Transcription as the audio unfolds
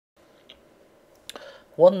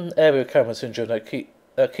One area of Kallmann syndrome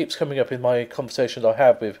that keeps coming up in my conversations I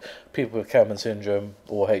have with people with Kallmann syndrome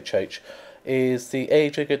or HH is the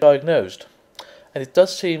age they get diagnosed. And it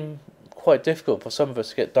does seem quite difficult for some of us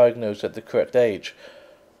to get diagnosed at the correct age.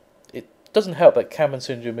 It doesn't help that Kallmann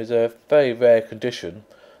syndrome is a very rare condition.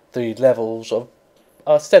 The levels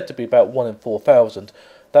are said to be about 1 in 4,000.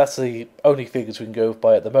 That's the only figures we can go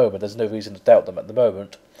by at the moment. There's no reason to doubt them at the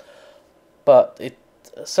moment. But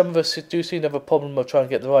some of us do seem to have a problem of trying to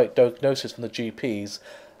get the right diagnosis from the GPs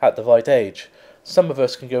at the right age. Some of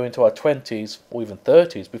us can go into our 20s or even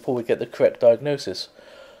 30s before we get the correct diagnosis.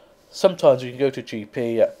 Sometimes you can go to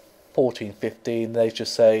GP at 14, 15, they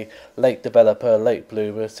just say late developer, late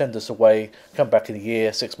bloomer, send us away, come back in a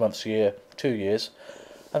year, 6 months, a year, 2 years.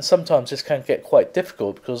 And sometimes this can get quite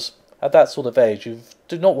difficult because at that sort of age you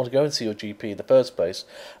do not want to go and see your GP in the first place,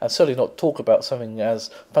 and certainly not talk about something as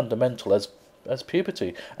fundamental as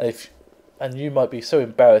puberty, and you might be so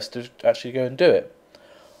embarrassed to actually go and do it.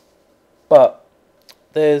 But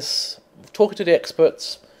talking to the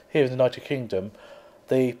experts here in the United Kingdom,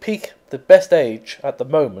 the best age at the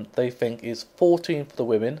moment they think is 14 for the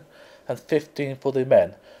women and 15 for the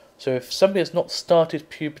men. So if somebody has not started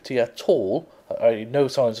puberty at all, no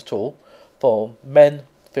signs at all, for men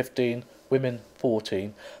 15, women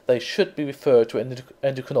 14, they should be referred to an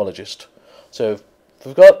endocrinologist. So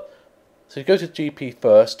you go to the GP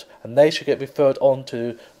first, and they should get referred on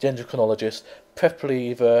to the endocrinologist, preferably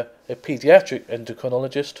either a paediatric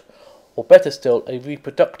endocrinologist, or better still, a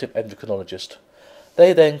reproductive endocrinologist.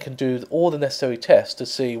 They then can do all the necessary tests to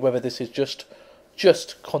see whether this is just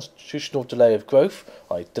constitutional delay of growth,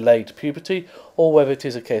 like delayed puberty, or whether it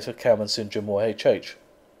is a case of Kallmann syndrome or HH.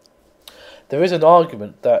 There is an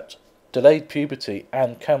argument that delayed puberty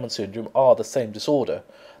and Kallmann syndrome are the same disorder.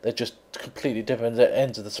 They're just completely different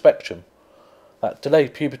ends of the spectrum. That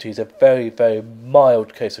delayed puberty is a very, very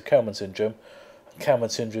mild case of Kallmann syndrome, and Kallmann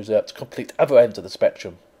syndrome is at the complete other end of the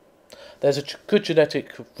spectrum. There's a good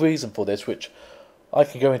genetic reason for this, which I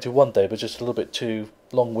can go into one day, but just a little bit too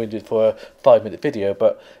long-winded for a 5-minute video.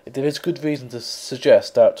 But there is good reason to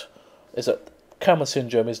suggest that Kallmann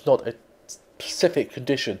syndrome is not a specific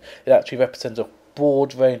condition. It actually represents a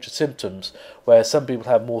broad range of symptoms, where some people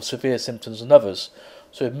have more severe symptoms than others.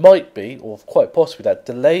 So it might be, or quite possibly, that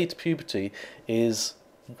delayed puberty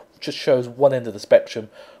just shows one end of the spectrum,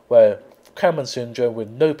 where Kallmann syndrome with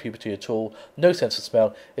no puberty at all, no sense of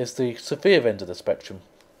smell, is the severe end of the spectrum.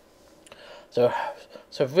 So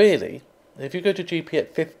really, if you go to GP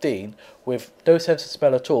at 15 with no sense of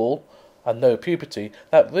smell at all and no puberty,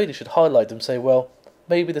 that really should highlight them and say, well,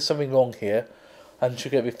 maybe there's something wrong here, and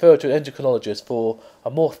should get referred to an endocrinologist for a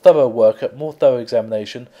more thorough workup, more thorough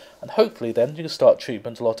examination, and hopefully then you can start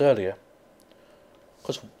treatment a lot earlier.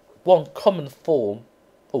 Because one common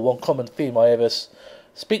theme I ever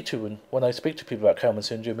speak to when I speak to people about Kallmann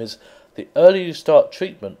syndrome is the earlier you start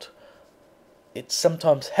treatment, it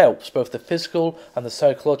sometimes helps both the physical and the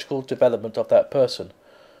psychological development of that person.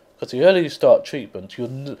 Because the earlier you start treatment,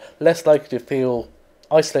 you're less likely to feel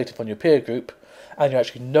isolated from your peer group, and you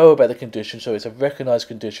actually know about the condition, so it's a recognised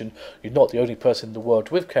condition. You're not the only person in the world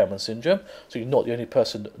with Kallmann syndrome, so you're not the only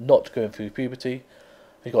person not going through puberty.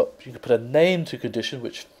 You can put a name to a condition,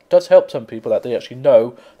 which does help some people, that they actually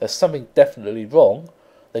know there's something definitely wrong.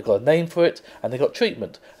 They've got a name for it, and they've got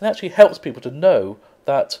treatment. And it actually helps people to know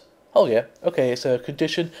that, oh yeah, okay, it's a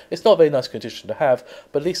condition. It's not a very nice condition to have,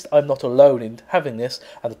 but at least I'm not alone in having this,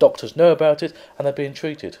 and the doctors know about it, and they're being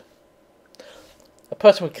treated. A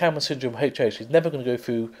person with Kallmann syndrome or HH is never going to go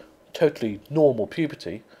through totally normal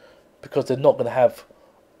puberty, because they're not going to have,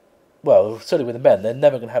 well, certainly with the men, they're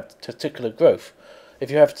never going to have testicular growth. If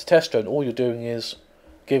you have testosterone, all you're doing is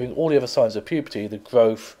giving all the other signs of puberty, the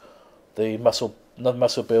growth, the muscle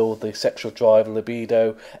build, the sexual drive,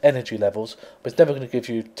 libido, energy levels, but it's never going to give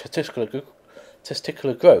you testicular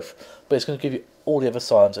growth, but it's going to give you all the other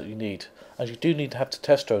signs that you need. And you do need to have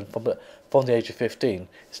testosterone from the age of 15.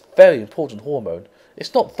 It's a very important hormone.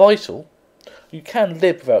 It's not vital. You can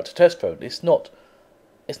live without testosterone. It's not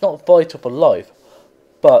vital for life,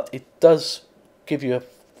 but it does give you a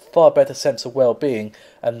far better sense of well-being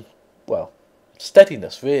and, well,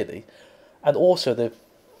 steadiness really. And also the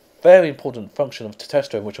very important function of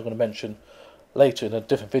testosterone, which I'm going to mention later in a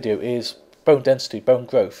different video, is bone density, bone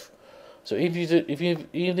growth. So even if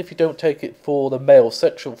you don't take it for the male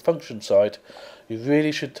sexual function side, you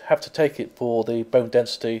really should have to take it for the bone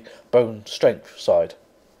density, bone strength side.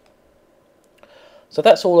 So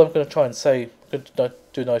that's all I'm going to try and say. I'm going to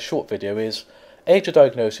do a nice short video. Is age of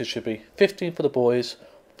diagnosis should be 15 for the boys,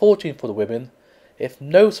 14 for the women. If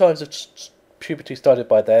no signs of puberty started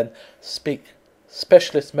by then, seek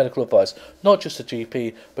specialist medical advice, not just a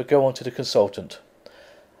GP, but go on to the consultant.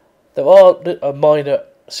 There are minor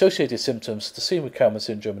associated symptoms to see with Kallmann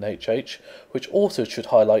syndrome and HH, which also should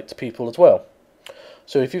highlight to people as well.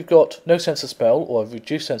 So if you've got no sense of smell or a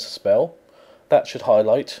reduced sense of smell, that should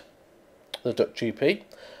highlight the GP.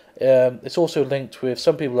 It's also linked with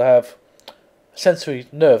some people have sensory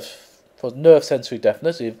nerve sensory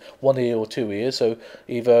deafness in one ear or two ears, so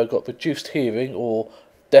either got reduced hearing or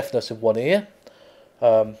deafness in one ear.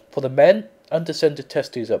 For the men, undescended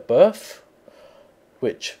testes at birth,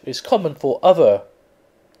 which is common for other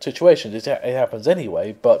situations. It happens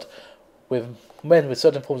anyway, but with men with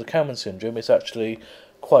certain forms of Kallmann syndrome, it's actually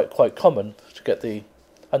quite common to get the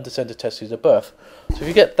undescended testes at birth. So if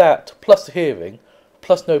you get that, plus the hearing,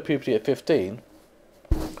 plus no puberty at 15,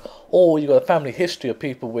 or you've got a family history of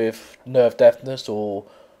people with nerve deafness or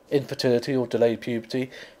infertility or delayed puberty,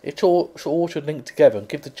 it all should link together and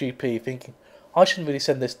give the GP thinking, I shouldn't really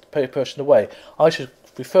send this person away. I should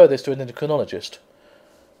refer this to an endocrinologist.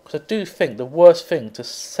 Because I do think the worst thing to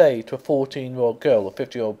say to a 14-year-old girl or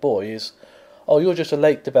 50-year-old boy is, oh, you're just a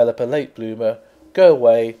late developer, late bloomer, go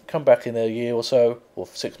away, come back in a year or so, or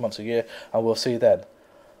 6 months, a year, and we'll see then.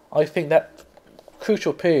 I think that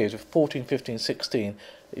crucial period of 14, 15, 16,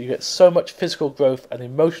 you get so much physical growth and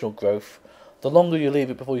emotional growth. The longer you leave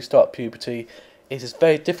it before you start puberty, it is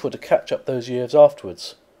very difficult to catch up those years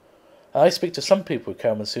afterwards. And I speak to some people with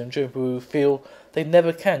Kallmann syndrome who feel they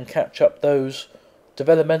never can catch up those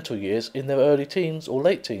developmental years in their early teens or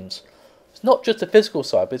late teens. It's not just the physical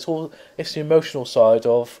side, but it's the emotional side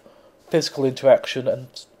of physical interaction and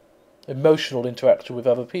emotional interaction with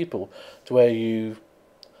other people, to where you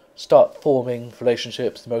start forming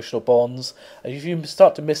relationships, emotional bonds, and if you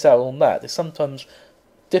start to miss out on that, it's sometimes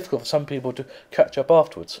difficult for some people to catch up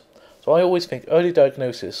afterwards. So I always think early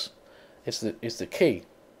diagnosis is the key.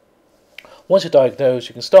 Once you're diagnosed,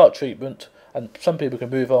 you can start treatment, and some people can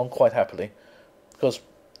move on quite happily, because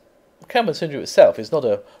Kallmann syndrome itself is not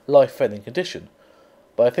a life-threatening condition.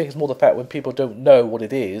 But I think it's more the fact when people don't know what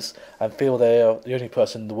it is and feel they are the only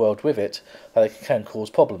person in the world with it, that it can cause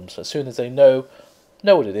problems. As soon as they know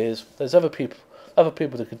what it is, there's other people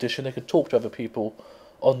with the condition, they can talk to other people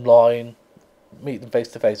online, meet them face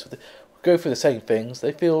to face, go through the same things,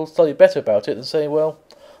 they feel slightly better about it and say, well,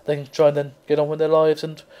 they can try and then get on with their lives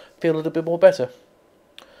and feel a little bit more better.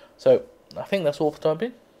 So I think that's all for the time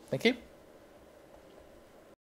being. Thank you.